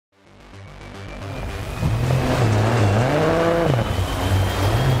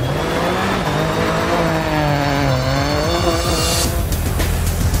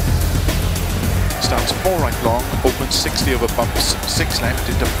60 over bumps, 6 left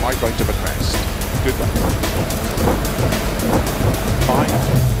into 5 right of a crest. Good one. 5,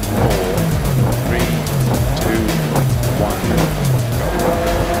 4, 3, 2, 1, go.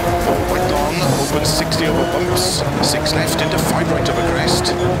 4 right long, open 60 over bumps, 6 left into 5 right of a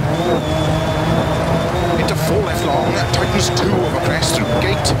crest. Into 4 left long, tightens 2 over crest through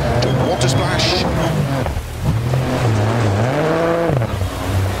gate to water splash.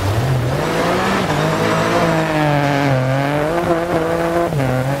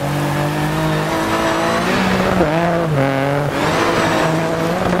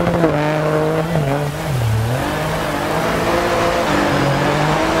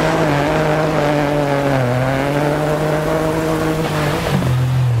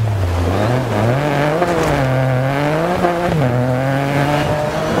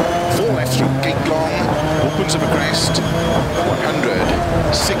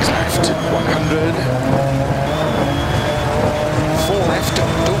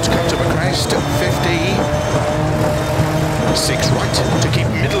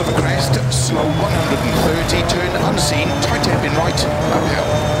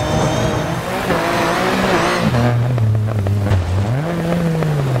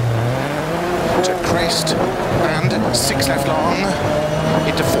 And 6 left long,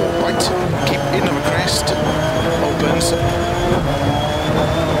 into 4 right, keep in of a crest, opens,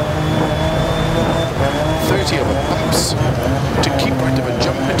 30 over bumps, to keep right of a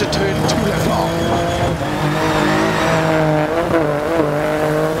jump into turn 2 left long,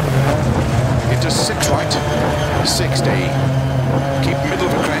 into 6 right, 60, keep middle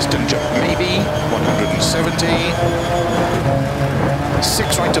of a crest and jump maybe, 170,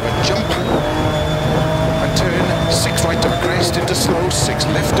 6 right of a jump, and turn 6 right of a crest into slow, 6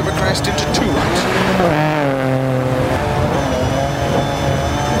 left of a crest into 2 right.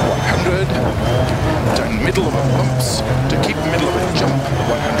 100, down middle of a bumps, to keep middle of a jump,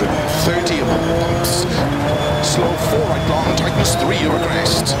 130 of a bumps, slow 4 right long, tightens 3 of a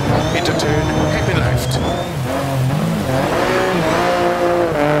crest, into turn, hairpin left.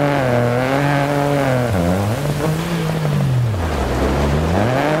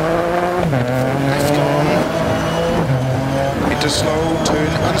 Into slow,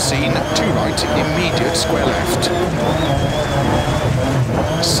 turn unseen, 2 right, immediate square left.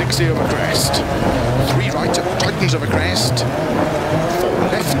 60 over crest, 3 right, tightens over crest, 4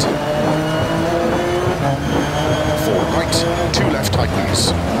 left, 4 right, 2 left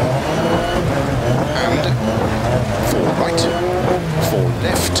tightens, and 4 right, 4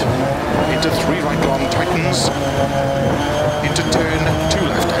 left, into 3 right long tightens, into turn 2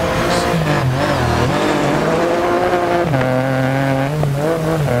 left tightens.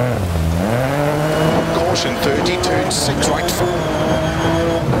 Caution 30, turn 6 right, 4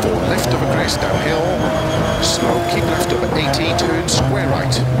 left of a crest downhill, slow, keep left of 80, turn square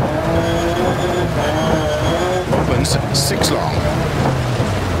right, opens 6 long,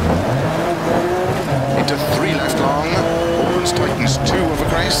 into 3 left long, opens, tightens 2 of a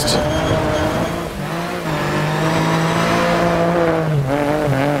crest,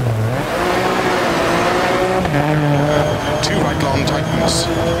 two right long tightens,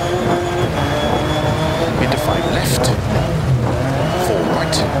 into 5 left, 4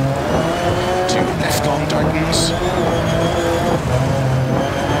 right, 2 left long tightens,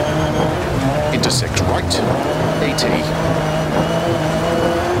 into 6 right, 80,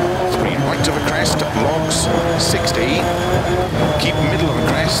 3 right of a crest, logs, 60, keep middle of a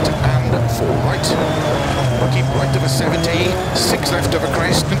crest, and 4 right, keep right of a 70, 6 left of a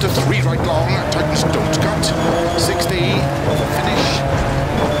crest, into 3 right long, tightens, don't cut, 60, finish,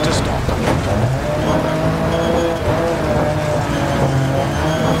 just